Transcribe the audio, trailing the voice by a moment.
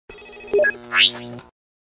How's it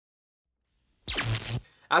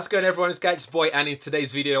going, everyone? It's GadgetsBoy, and in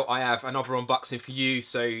today's video I have another unboxing for you.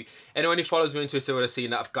 So anyone who follows me on Twitter would have seen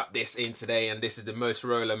that I've got this in today, and this is the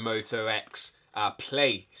Motorola Moto X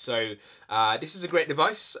Play. So this is a great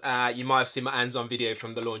device. You might have seen my hands-on video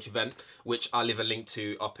from the launch event, which I'll leave a link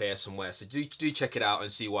to up here somewhere, so do check it out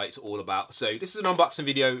and see what it's all about. So this is an unboxing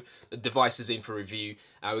video. The device is in for review.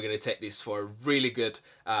 We're going to take this for a really good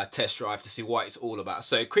test drive to see what it's all about.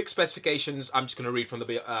 So quick specifications, I'm just going to read from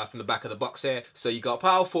the back of the box here. So you got a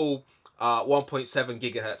powerful 1.7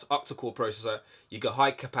 gigahertz octa-core processor. You got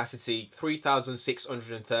high capacity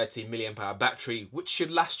 3630 mAh battery, which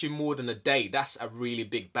should last you more than a day. That's a really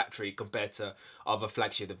big battery compared to other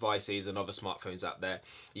flagship devices and other smartphones out there.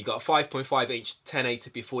 You got a 5.5 inch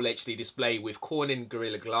 1080p full HD display with Corning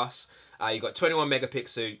Gorilla Glass. You got 21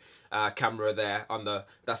 megapixel camera there on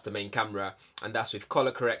that's the main camera, and that's with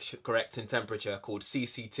color correcting temperature called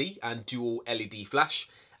CCT and dual LED flash.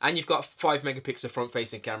 And you've got 5 megapixel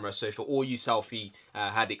front-facing camera, so for all you selfie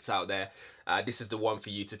addicts out there, this is the one for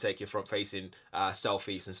you to take your front-facing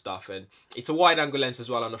selfies and stuff. And it's a wide-angle lens as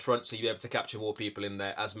well on the front, so you'll be able to capture more people in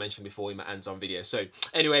there, as mentioned before in my hands-on video. So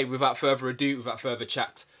anyway, without further ado, without further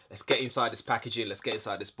chat, let's get inside this packaging, let's get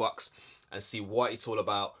inside this box and see what it's all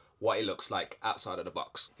about, what it looks like outside of the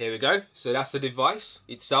box. Here we go. So that's the device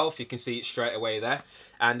itself. You can see it straight away there.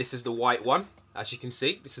 And this is the white one, as you can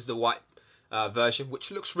see. This is the white version,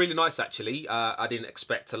 which looks really nice actually. I didn't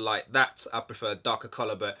expect to like that. I prefer darker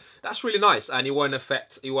color, but that's really nice, and it won't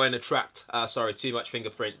attract too much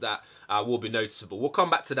fingerprint that will be noticeable. We'll come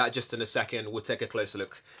back to that just in a second. We'll take a closer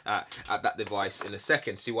look at that device in a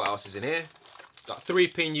second, see what else is in here. Got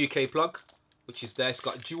 3-pin UK plug, which is there. It's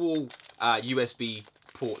got dual USB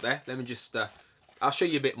port there. Let me just I'll show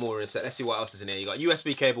you a bit more in a sec. Let's see what else is in here. You got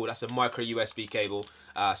USB cable, that's a micro USB cable,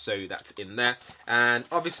 so that's in there. And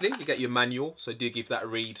obviously you get your manual, so do give that a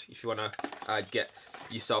read if you want to get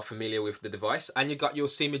yourself familiar with the device. And you got your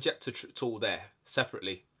SIM ejector tool there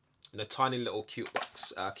separately in a tiny little cute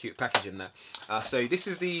box, cute packaging there. So this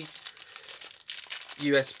is the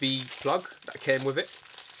USB plug that came with it.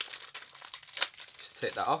 Just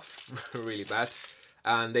take that off, really bad.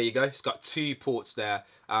 And there you go, it's got 2 ports there.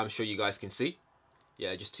 I'm sure you guys can see.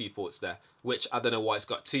 Yeah, just 2 ports there, which I don't know why it's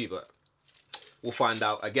got 2, but we'll find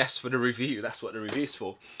out, I guess, for the review. That's what the review's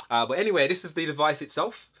for. But anyway, this is the device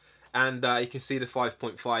itself, and you can see the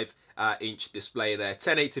 5.5 inch display there,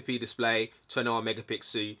 1080p display, 21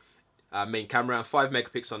 megapixel main camera, and 5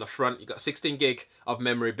 megapixel on the front. You've got 16 gig of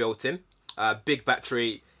memory built in, big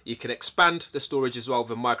battery. You can expand the storage as well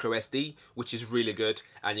with a micro SD, which is really good,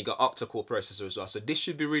 and you got octa-core processor as well. So this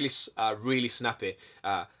should be really snappy,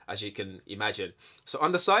 as you can imagine. So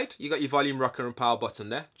on the side, you got your volume rocker and power button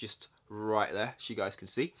there, just right there, as you guys can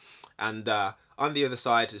see. And on the other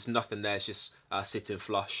side, there's nothing there. It's just sitting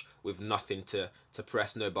flush with nothing to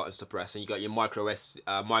press, no buttons to press. And you got your micro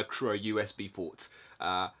USB port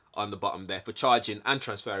on the bottom there for charging and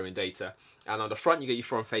transferring data. And on the front, you get your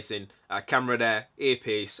front-facing camera there,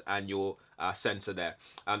 earpiece, and your sensor there.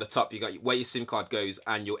 And on the top, you got where your SIM card goes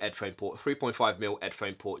and your headphone port, 3.5mm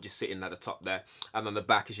headphone port just sitting at the top there. And on the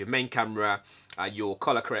back is your main camera, your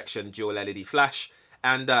color correction, dual LED flash.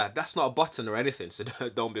 And that's not a button or anything, so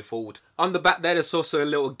don't be fooled. On the back there's also a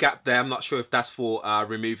little gap there. I'm not sure if that's for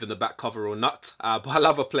removing the back cover or not, but I'll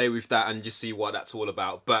have a play with that and just see what that's all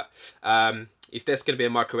about. But if there's going to be a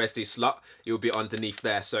micro SD slot, it will be underneath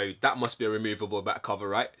there, so that must be a removable back cover,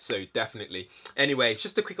 right? So definitely. Anyway, it's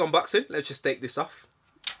just a quick unboxing. Let's just take this off.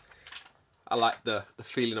 I like the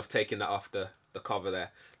feeling of taking that off the cover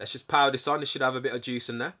there. Let's just power this on. It should have a bit of juice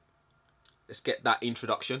in there. Let's get that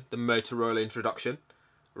introduction, the Motorola introduction,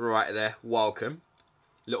 right there. Welcome.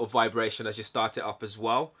 Little vibration as you start it up as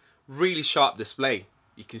well. Really sharp display.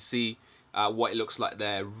 You can see what it looks like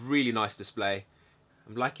there. Really nice display.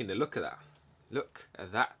 I'm liking the look of that. Look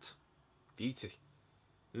at that. Beauty.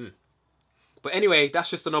 But anyway, that's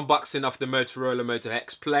just an unboxing of the Motorola Moto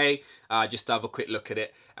X Play. Just to have a quick look at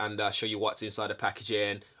it and show you what's inside the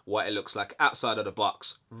packaging, what it looks like outside of the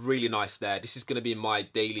box. Really nice there. This is going to be my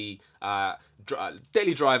daily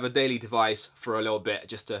driver, daily device for a little bit,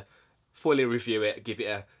 just to fully review it, give it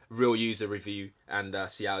a real user review, and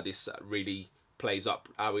see how this really plays up,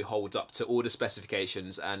 how it holds up to all the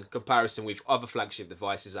specifications and comparison with other flagship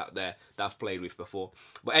devices out there that I've played with before.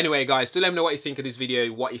 But anyway, guys, do let me know what you think of this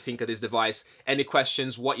video, what you think of this device, any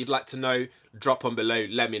questions, what you'd like to know, drop them below,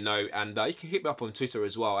 let me know, and you can hit me up on Twitter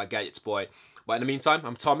as well at GadgetsBoy. But in the meantime,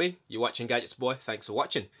 I'm Tommy, you're watching GadgetsBoy, thanks for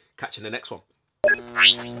watching, catch you in the next one.